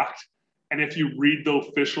the fact. And if you read the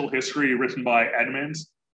official history written by Edmonds,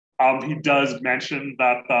 he does mention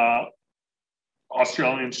that the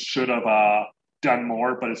Australians should have done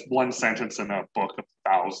more, but it's one sentence in a book of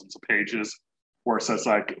thousands of pages where it says,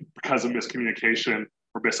 like, because of miscommunication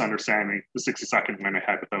or misunderstanding, the 62nd went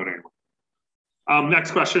ahead without anyone.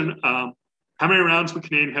 Next question. How many rounds would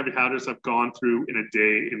Canadian heavy hitters have gone through in a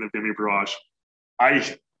day in the Vimy barrage?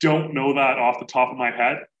 I don't know that off the top of my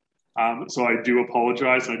head. So I do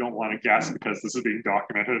apologize. I don't want to guess because this is being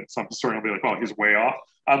documented. Some historian will be like, well, he's way off.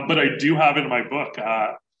 But I do have in my book,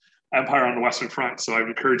 Empire on the Western Front. So I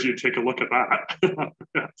encourage you to take a look at that.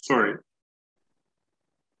 Sorry.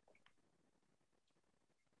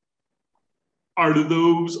 Are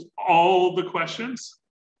those all the questions?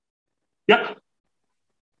 Yeah.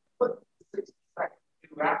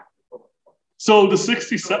 So the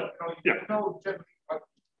 67, yeah.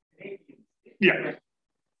 Yeah.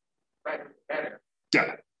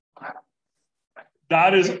 Yeah.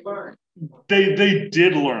 That is, they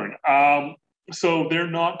did learn. So they're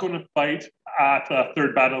not going to fight at the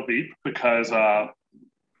Third Battle of Ypres because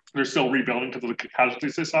they're still rebuilding because of the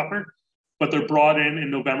casualties they suffered. But they're brought in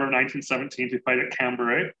November 1917 to fight at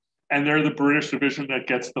Cambrai. And they're the British division that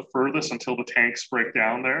gets the furthest until the tanks break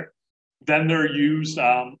down there. Then they're used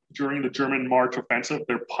during the German March offensive.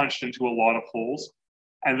 They're punched into a lot of holes.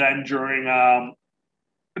 And then during the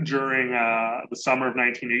summer of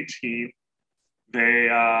 1918, they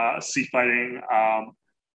sea fighting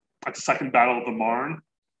at the Second Battle of the Marne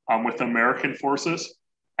with American forces.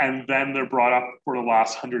 And then they're brought up for the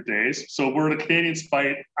last 100 days. So where the Canadians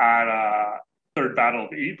fight at Third Battle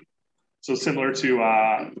of Ypres, so similar to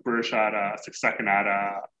the British at 62nd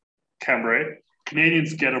at Cambrai,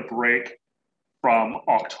 Canadians get a break from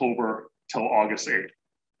October till August 8th,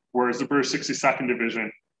 whereas the British 62nd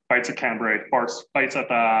Division fights at Cambrai, fights at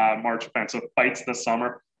the March Offensive, fights in the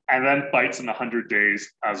summer, and then fights in the 100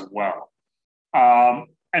 days as well.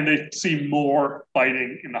 And they see more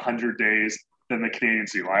fighting in the 100 days than the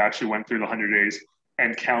Canadians do. I actually went through the 100 days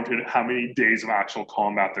and counted how many days of actual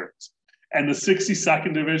combat there is. And the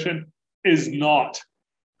 62nd Division is not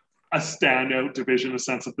a standout division in the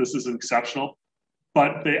sense that this is exceptional,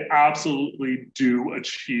 but they absolutely do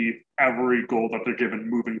achieve every goal that they're given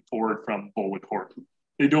moving forward from Bullecourt.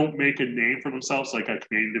 They don't make a name for themselves like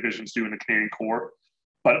Canadian divisions do in the Canadian Corps,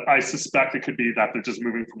 but I suspect it could be that they're just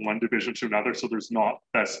moving from one division to another, so there's not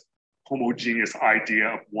this homogeneous idea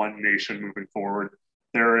of one nation moving forward.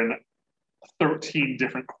 They're in 13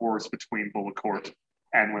 different corps between Bullecourt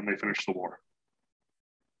and when they finish the war.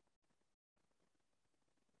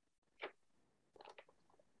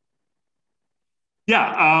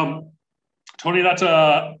 Yeah, Tony, that's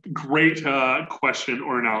a great question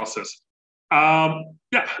or analysis.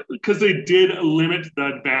 Yeah, because they did limit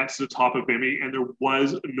the advance to the top of Vimy, and there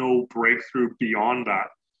was no breakthrough beyond that.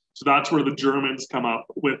 So that's where the Germans come up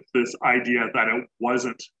with this idea that it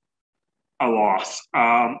wasn't a loss.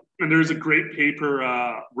 And there's a great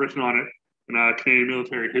paper written on it in a Canadian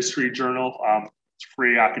Military History Journal. It's a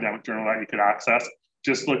free academic journal that you could access.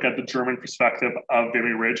 Just look at the German perspective of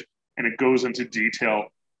Vimy Ridge, and it goes into detail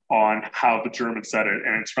on how the Germans said it.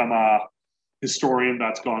 And it's from historian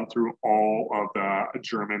that's gone through all of the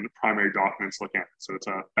German primary documents looking at it. So it's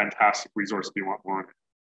a fantastic resource if you want more on it.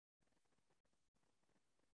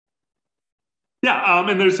 Yeah,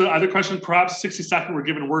 and there's another question. Perhaps 62nd were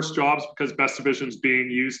given worse jobs because best divisions being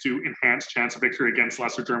used to enhance chance of victory against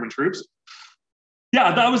lesser German troops.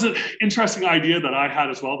 Yeah, that was an interesting idea that I had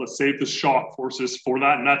as well, to save the shock forces for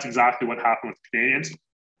that. And that's exactly what happened with the Canadians.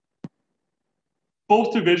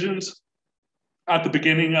 Both divisions at the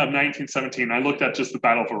beginning of 1917, I looked at just the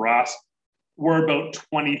Battle of Arras, were about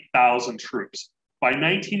 20,000 troops. By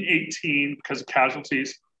 1918, because of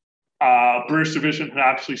casualties, British division had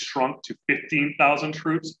actually shrunk to 15,000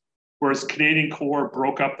 troops, whereas Canadian Corps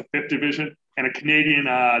broke up the 5th Division, and a Canadian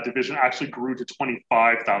division actually grew to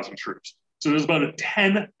 25,000 troops. So there's about a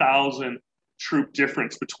 10,000 troop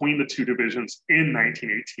difference between the two divisions in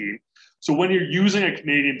 1918. So when you're using a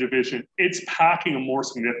Canadian division, it's packing a more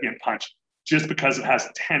significant punch just because it has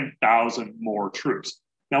 10,000 more troops.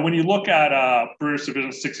 Now, when you look at British Division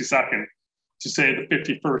 62nd, to say the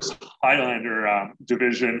 51st Highlander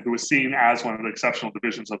Division, who was seen as one of the exceptional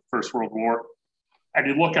divisions of the First World War, and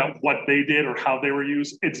you look at what they did or how they were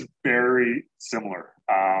used, it's very similar.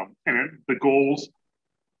 The goals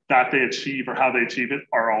that they achieve or how they achieve it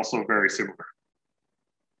are also very similar.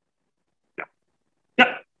 Yeah.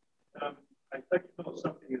 Yeah. I'd like to know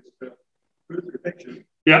something that's through the picture.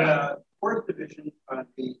 Yeah. 4th Division on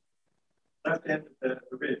the left end of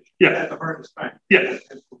the ridge. Yeah. Had the hardest time. Yeah.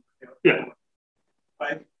 Yeah.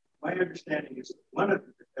 My understanding is that one of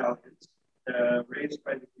the battalions raised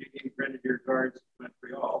by the Canadian Grenadier Guards in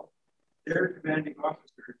Montreal, their commanding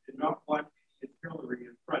officer did not want the artillery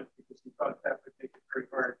in front because he thought that would make it very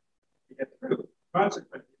hard to get through.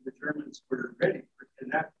 Consequently, the Germans were ready in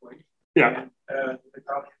that point. Yeah. And the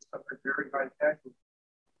battalion suffered very high casualties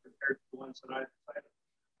compared to the ones on either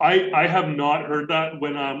side. I have not heard that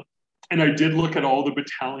when and I did look at all the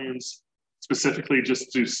battalions specifically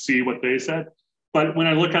just to see what they said. But when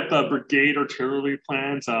I look at the brigade artillery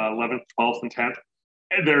plans, 11th, 12th, and 10th,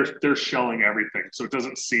 they're shelling everything. So it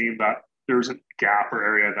doesn't seem that there's a gap or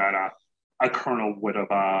area that a colonel would have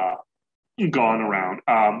gone around.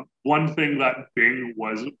 One thing that Byng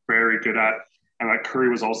was very good at, and that Curry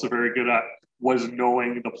was also very good at, was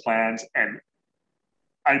knowing the plans. And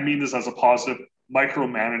I mean this as a positive,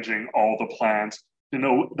 micromanaging all the plans to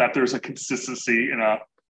know that there's a consistency in a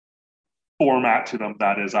format to them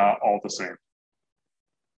that is all the same.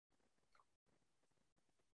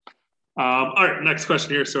 All right, next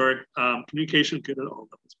question here, sorry. Communication good at all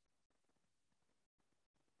levels.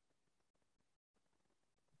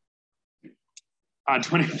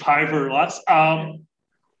 25 or less.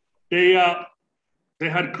 They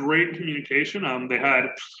had great communication. They had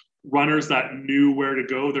runners that knew where to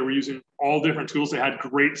go. They were using all different tools. They had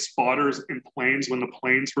great spotters in planes when the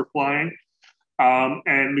planes were flying.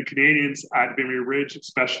 And the Canadians at Vimy Ridge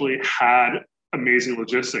especially had amazing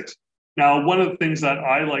logistics. Now, one of the things that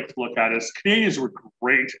I like to look at is Canadians were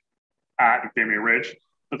great at Vimy Ridge,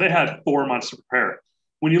 but they had 4 months to prepare.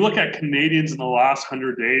 When you look at Canadians in the last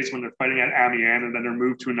 100 days, when they're fighting at Amiens and then they're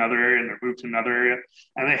moved to another area and they're moved to another area,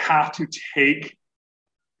 and they have to take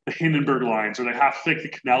the Hindenburg lines or they have to take the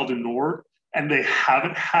Canal du Nord, and they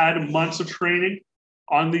haven't had months of training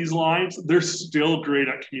on these lines, they're still great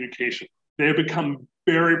at communication. They have become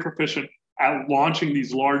very proficient at launching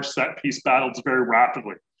these large set piece battles very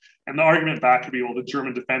rapidly. And the argument back could be, well, the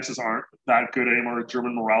German defenses aren't that good anymore.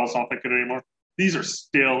 German morale is not that good anymore. These are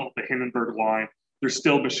still the Hindenburg line. There's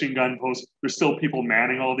still machine gun posts. There's still people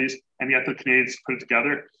manning all these. And yet the Canadians put it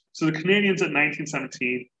together. So the Canadians at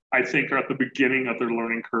 1917, I think, are at the beginning of their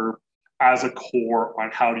learning curve as a corps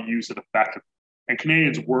on how to use it effectively. And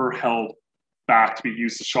Canadians were held back to be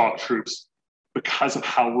used as shock troops because of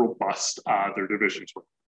how robust their divisions were.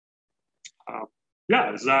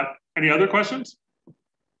 Yeah, is that any other questions?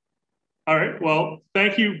 All right, well,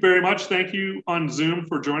 thank you very much. Thank you on Zoom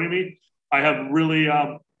for joining me. I have really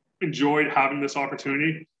enjoyed having this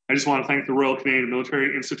opportunity. I just want to thank the Royal Canadian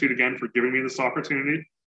Military Institute again for giving me this opportunity.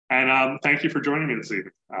 And thank you for joining me this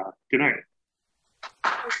evening. Good night.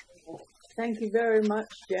 Thank you very much,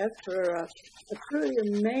 Geoff, for a truly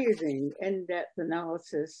amazing in-depth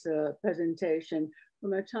analysis presentation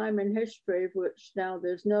from a time in history of which now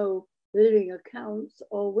there's no living accounts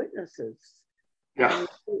or witnesses. Yeah.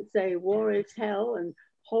 Say war is hell, and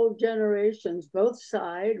whole generations, both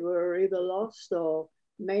sides, were either lost or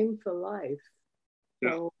maimed for life.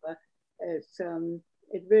 Yeah. So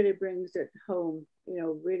it really brings it home, you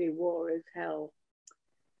know, really war is hell.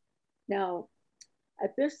 Now,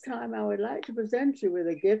 at this time, I would like to present you with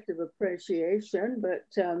a gift of appreciation, but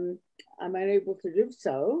I'm unable to do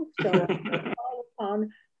so. So I call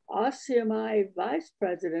upon RCMI Vice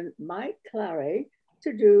President Mike Clary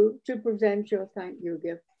to present your thank you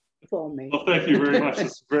gift for me. Well, thank you very much.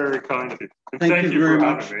 It's very kind of you. And Thank you very for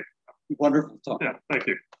much. having me. Wonderful talk. Yeah, thank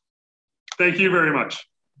you. Thank you very much.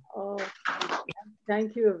 Oh,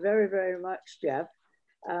 thank you very, very much, Geoff.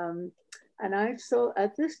 And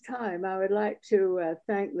at this time, I would like to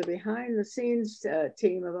thank the behind-the-scenes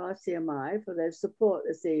team of RCMI for their support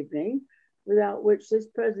this evening, without which this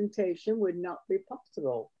presentation would not be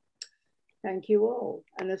possible. Thank you all.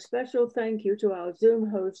 And a special thank you to our Zoom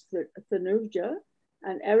host, Thanuja,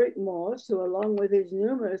 and Eric Morse, who, along with his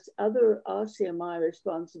numerous other RCMI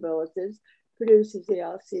responsibilities, produces the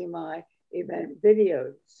RCMI event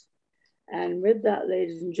videos. And with that,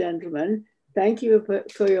 ladies and gentlemen, thank you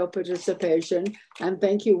for your participation. And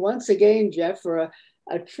thank you once again, Geoff, for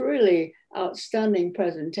a truly outstanding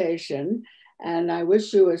presentation. And I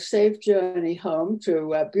wish you a safe journey home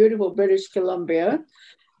to beautiful British Columbia.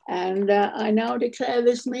 And I now declare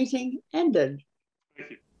this meeting ended.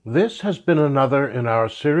 This has been another in our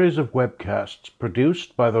series of webcasts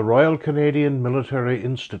produced by the Royal Canadian Military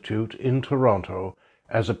Institute in Toronto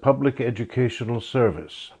as a public educational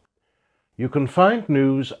service. You can find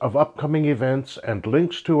news of upcoming events and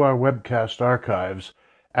links to our webcast archives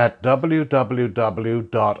at www.rcmi.org.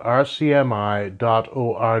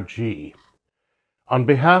 On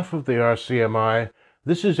behalf of the RCMI,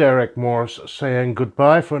 this is Eric Morse saying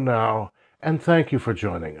goodbye for now, and thank you for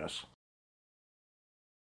joining us.